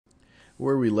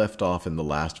where we left off in the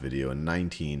last video in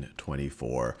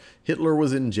 1924. Hitler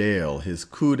was in jail. His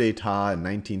coup d'etat in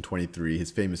 1923,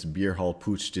 his famous beer hall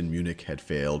putsch in Munich, had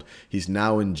failed. He's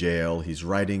now in jail. He's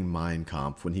writing Mein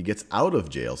Kampf. When he gets out of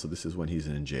jail, so this is when he's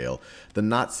in jail, the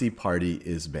Nazi Party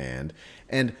is banned.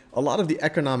 And a lot of the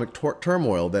economic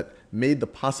turmoil that made the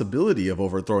possibility of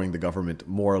overthrowing the government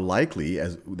more likely,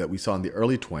 as that we saw in the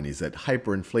early 20s, that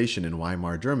hyperinflation in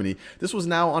Weimar Germany, this was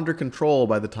now under control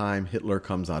by the time Hitler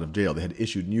comes out of jail. They had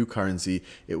issued new currency.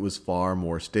 It was far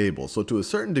more stable. So to a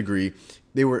certain degree,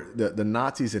 the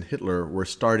Nazis and Hitler were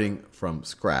starting from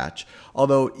scratch.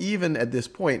 Although even at this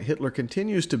point, Hitler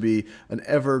continues to be an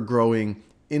ever-growing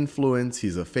influence.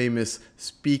 He's a famous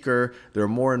speaker. There are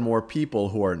more and more people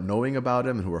who are knowing about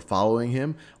him and who are following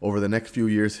him. Over the next few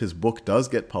years, his book does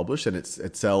get published, and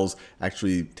it sells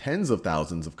actually tens of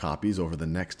thousands of copies over the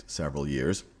next several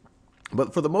years.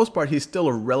 But for the most part, he's still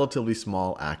a relatively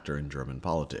small actor in German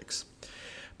politics.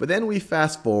 But then we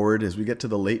fast forward as we get to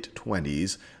the late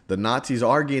 20s. The Nazis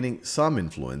are gaining some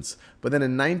influence. But then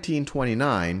in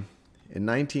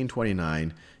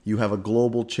 1929, you have a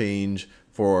global change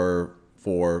for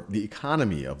the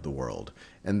economy of the world.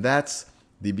 And that's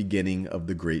the beginning of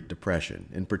the Great Depression.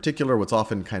 In particular, what's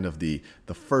often kind of the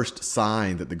first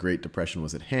sign that the Great Depression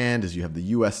was at hand is you have the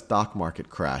U.S. stock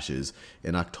market crashes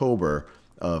in October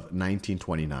of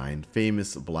 1929,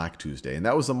 famous Black Tuesday. And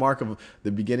that was the mark of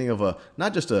the beginning of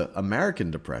not just an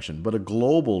American depression, but a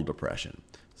global depression.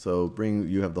 So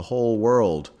you have the whole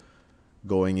world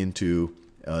going into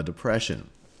a depression.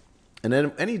 And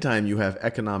then anytime you have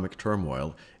economic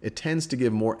turmoil, it tends to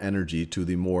give more energy to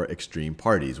the more extreme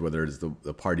parties, whether it's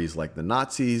the parties like the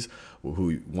Nazis,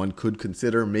 who one could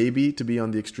consider maybe to be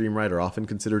on the extreme right, or often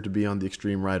considered to be on the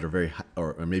extreme right,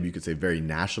 or maybe you could say very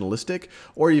nationalistic,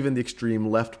 or even the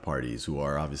extreme left parties, who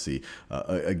are obviously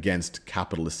against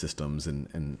capitalist systems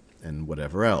and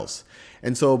whatever else.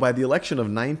 And so by the election of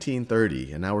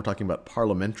 1930, and now we're talking about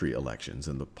parliamentary elections,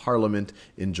 and the parliament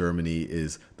in Germany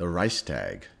is the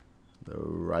Reichstag. The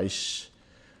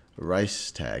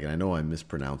Reichstag, and I know I'm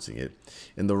mispronouncing it.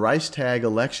 In the Reichstag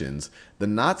elections, the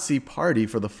Nazi Party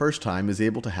for the first time is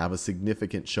able to have a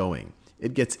significant showing.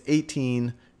 It gets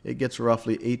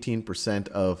roughly 18%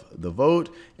 of the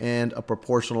vote and a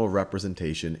proportional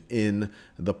representation in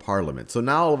the parliament. So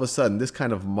now all of a sudden, this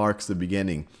kind of marks the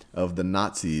beginning of the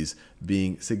Nazis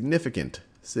being significant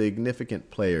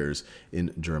players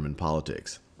in German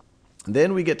politics.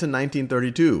 Then we get to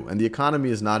 1932, and the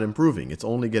economy is not improving. It's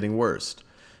only getting worse.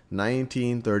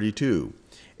 1932.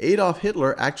 Adolf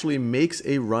Hitler actually makes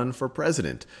a run for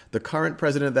president. The current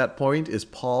president at that point is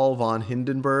Paul von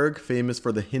Hindenburg, famous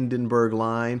for the Hindenburg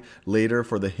Line, later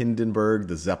for the Hindenburg,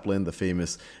 the Zeppelin, the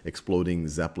famous exploding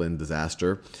Zeppelin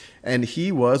disaster. And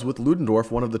he was, with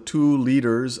Ludendorff, one of the two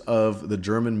leaders of the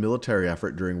German military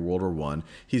effort during World War I.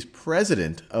 He's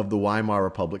president of the Weimar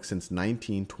Republic since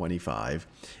 1925.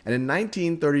 And in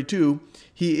 1932,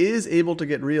 he is able to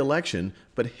get re-election,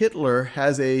 but Hitler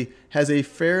has a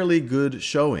fairly good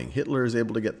showing. Hitler is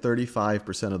able to get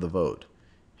 35% of the vote.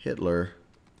 Hitler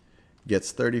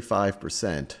gets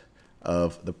 35%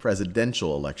 of the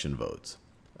presidential election votes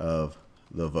of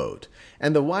the vote.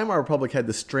 And the Weimar Republic had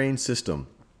this strange system.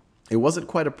 It wasn't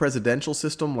quite a presidential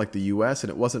system like the US, and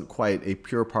it wasn't quite a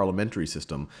pure parliamentary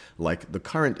system like the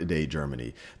current day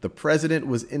Germany. The president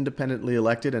was independently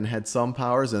elected and had some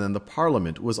powers, and then the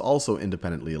parliament was also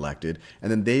independently elected,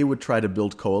 and then they would try to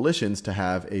build coalitions to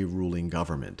have a ruling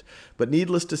government. But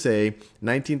needless to say,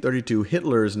 1932,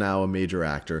 Hitler is now a major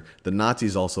actor. The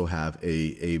Nazis also have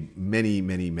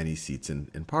many seats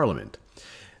in parliament.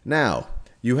 Now,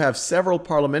 you have several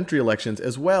parliamentary elections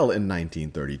as well in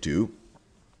 1932.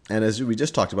 And as we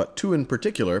just talked about, two in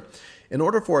particular, in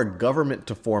order for a government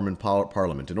to form in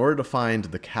parliament, in order to find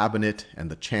the cabinet and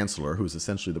the chancellor, who's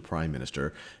essentially the prime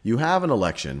minister, you have an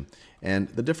election, and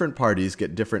the different parties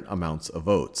get different amounts of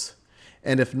votes.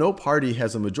 And if no party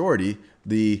has a majority,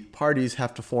 the parties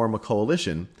have to form a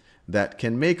coalition that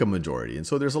can make a majority. And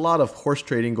so there's a lot of horse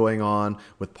trading going on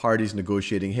with parties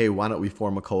negotiating, hey, why don't we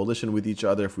form a coalition with each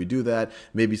other? If we do that,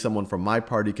 maybe someone from my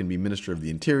party can be Minister of the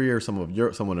Interior,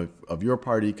 someone of your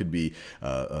party could be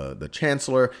the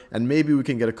Chancellor, and maybe we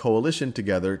can get a coalition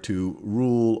together to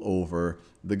rule over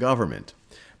the government.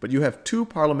 But you have two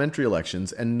parliamentary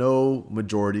elections and no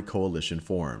majority coalition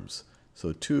forms.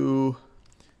 So two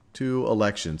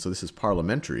elections. So this is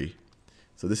parliamentary.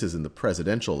 So this is in the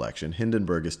presidential election.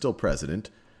 Hindenburg is still president,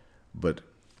 but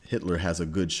Hitler has a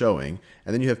good showing.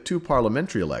 And then you have two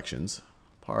parliamentary elections,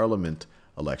 parliament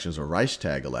elections or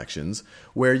Reichstag elections,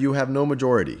 where you have no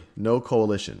majority, no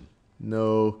coalition,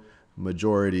 no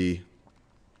majority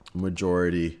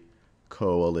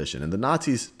coalition. And the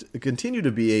Nazis continue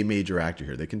to be a major actor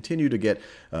here. They continue to get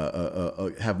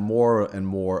have more and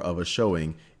more of a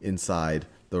showing inside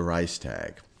the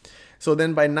Reichstag. So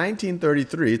then by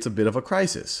 1933, it's a bit of a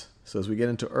crisis. So as we get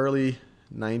into early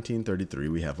 1933,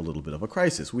 we have a little bit of a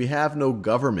crisis. We have no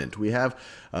government. We have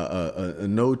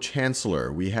no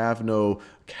chancellor. We have no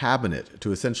cabinet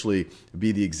to essentially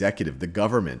be the executive, the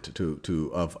government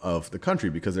of the country,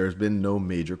 because there's been no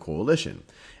major coalition.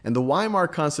 And the Weimar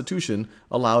Constitution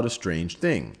allowed a strange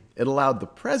thing. It allowed the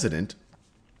president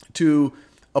to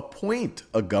appoint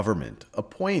a government,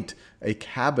 appoint a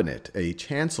cabinet, a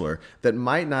chancellor that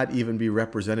might not even be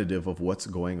representative of what's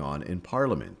going on in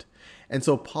parliament. And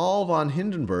so Paul von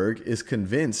Hindenburg is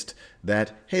convinced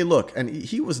that, hey, look, and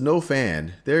he was no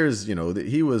fan.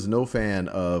 He was no fan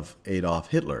of Adolf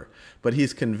Hitler. But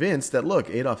he's convinced that, look,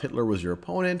 Adolf Hitler was your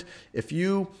opponent. If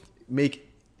you make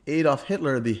Adolf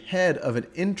Hitler the head of an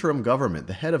interim government,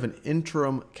 the head of an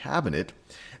interim cabinet,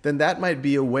 then that might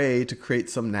be a way to create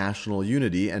some national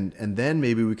unity, and then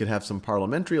maybe we could have some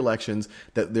parliamentary elections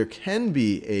that there can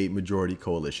be a majority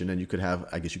coalition, and you could have,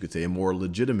 I guess you could say, a more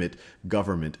legitimate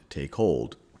government take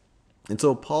hold. And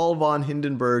so Paul von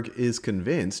Hindenburg is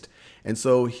convinced, and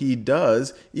so he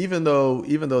does, even though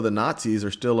the Nazis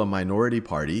are still a minority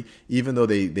party, even though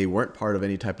they weren't part of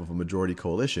any type of a majority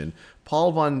coalition,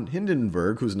 Paul von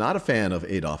Hindenburg, who's not a fan of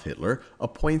Adolf Hitler,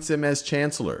 appoints him as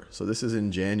chancellor. So this is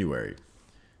in January.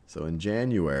 So in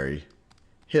January,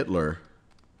 Hitler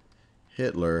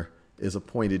is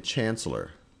appointed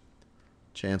chancellor,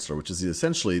 which is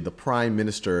essentially the prime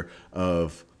minister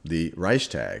of the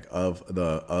Reichstag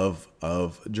of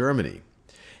Germany.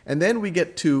 And then we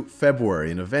get to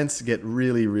February, and events get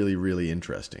really, really, really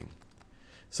interesting.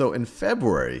 So in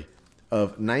February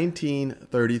of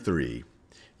 1933,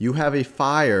 you have a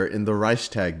fire in the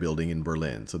Reichstag building in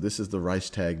Berlin. So this is the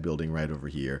Reichstag building right over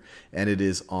here, and it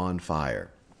is on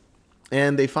fire.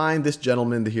 And they find this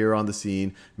gentleman here on the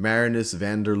scene, Marinus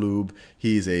van der Lubbe.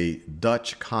 He's a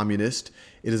Dutch communist.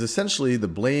 It is essentially, the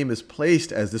blame is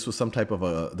placed as this was some type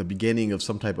of the beginning of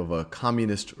some type of a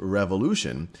communist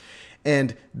revolution.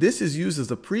 And this is used as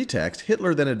a pretext.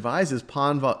 Hitler then advises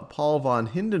Paul von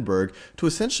Hindenburg to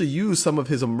essentially use some of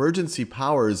his emergency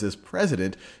powers as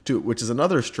president, which is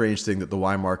another strange thing that the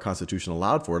Weimar Constitution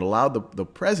allowed for. It allowed the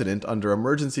president, under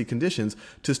emergency conditions,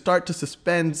 to start to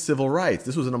suspend civil rights.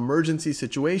 This was an emergency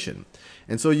situation.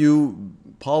 And so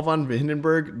Paul von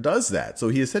Hindenburg does that. So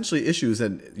he essentially issues,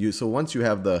 so once you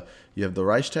have the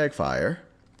Reichstag fire,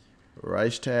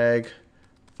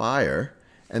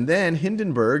 and then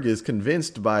Hindenburg is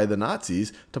convinced by the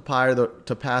Nazis to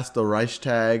pass the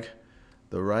Reichstag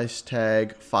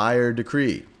fire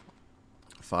decree,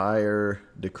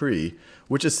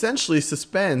 which essentially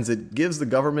suspends, it gives the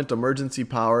government emergency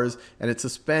powers, and it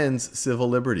suspends civil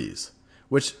liberties,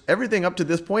 which everything up to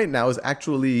this point now is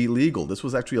actually legal. This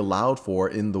was actually allowed for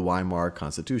in the Weimar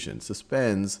Constitution.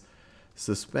 Suspends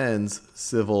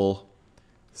civil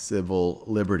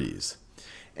liberties.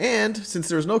 And since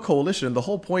there's no coalition, the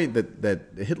whole point that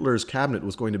Hitler's cabinet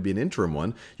was going to be an interim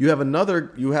one, you have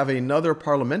another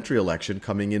parliamentary election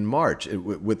coming in March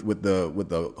with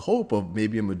the hope of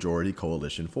maybe a majority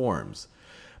coalition forms.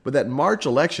 But that March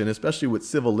election, especially with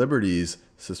civil liberties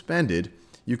suspended,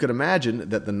 you could imagine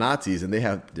that the Nazis, and they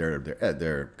have their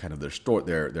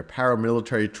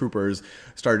paramilitary troopers,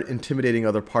 started intimidating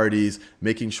other parties,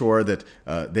 making sure that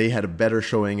they had a better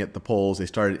showing at the polls. They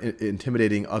started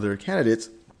intimidating other candidates.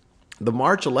 The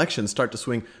March elections start to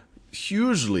swing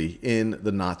hugely in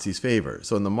the Nazis' favor.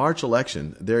 So in the March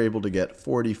election, they're able to get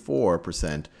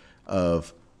 44%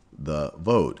 of the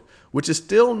vote, which is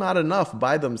still not enough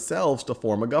by themselves to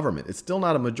form a government. It's still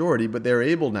not a majority, but they're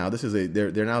able now.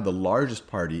 They're now the largest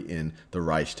party in the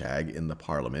Reichstag, in the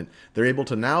parliament. They're able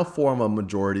to now form a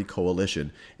majority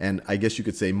coalition, and I guess you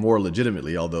could say more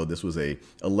legitimately, although this was an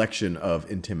election of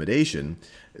intimidation,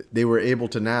 they're able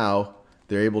to now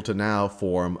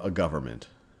form a government.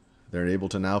 They're able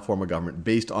to now form a government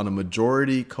based on a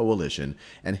majority coalition,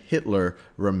 and Hitler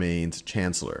remains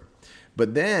chancellor.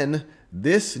 But then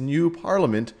this new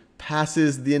parliament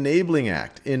passes the Enabling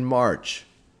Act in March.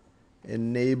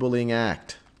 Enabling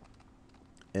Act,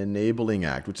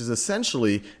 which is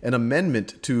essentially an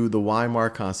amendment to the Weimar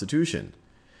Constitution,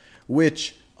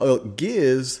 which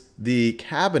gives the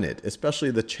cabinet,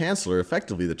 especially the chancellor,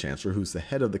 effectively the chancellor, who's the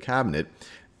head of the cabinet,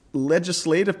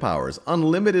 legislative powers,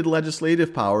 unlimited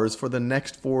legislative powers for the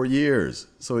next 4 years.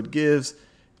 So it gives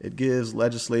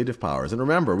legislative powers. And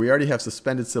remember, we already have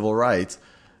suspended civil rights,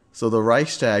 so the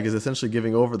Reichstag is essentially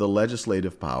giving over the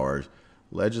legislative powers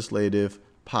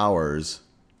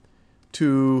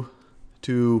to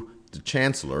the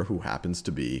chancellor, who happens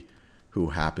to be who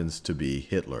happens to be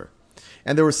Hitler.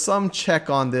 And there was some check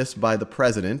on this by the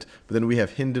president, but then we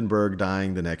have Hindenburg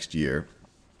dying the next year.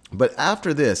 But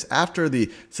after this, after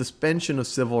the suspension of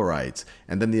civil rights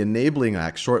and then the Enabling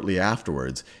Act shortly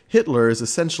afterwards, Hitler is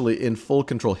essentially in full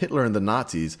control. Hitler and the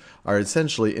Nazis are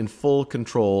essentially in full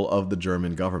control of the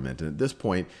German government. And at this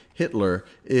point, Hitler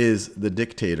is the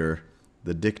dictator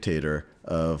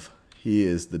of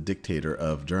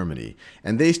Germany.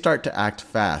 And they start to act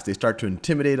fast. They start to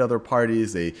intimidate other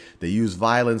parties. They use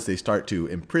violence. They start to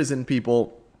imprison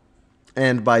people.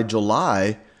 And by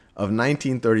July of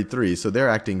 1933, so they're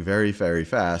acting very, very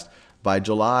fast. By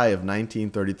July of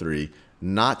 1933,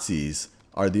 Nazis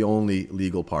are the only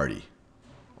legal party.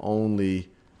 Only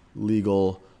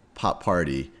legal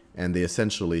party, and they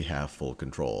essentially have full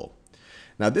control.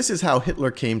 Now, this is how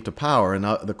Hitler came to power, and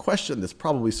the question that's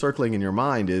probably circling in your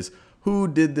mind is, who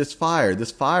did this fire?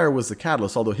 This fire was the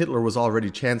catalyst, although Hitler was already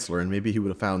chancellor, and maybe he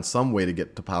would have found some way to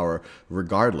get to power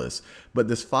regardless. But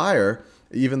this fire,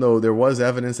 even though there was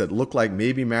evidence that looked like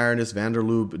maybe Marinus van der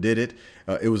Lubbe did it,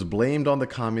 it was blamed on the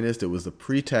communists. It was the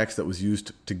pretext that was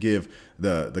used to give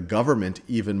the government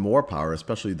even more power,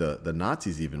 especially the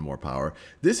Nazis even more power.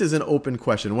 This is an open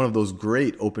question, one of those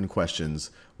great open questions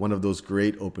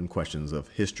of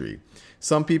history.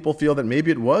 Some people feel that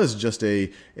maybe it was just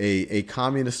a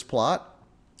communist plot.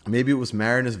 Maybe it was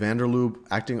Marinus van der Lubbe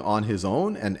acting on his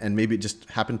own, and maybe it just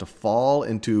happened to fall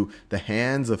into the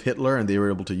hands of Hitler and they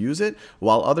were able to use it,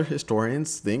 while other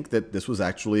historians think that this was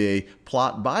actually a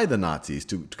plot by the Nazis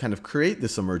to kind of create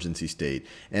this emergency state,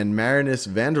 and Marinus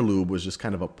van der Lubbe was just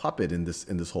kind of a puppet in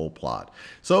this whole plot.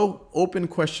 So, open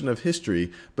question of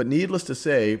history, but needless to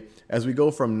say, as we go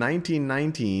from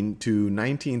 1919 to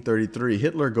 1933,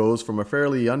 Hitler goes from a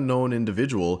fairly unknown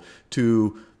individual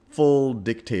to full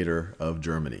dictator of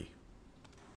Germany.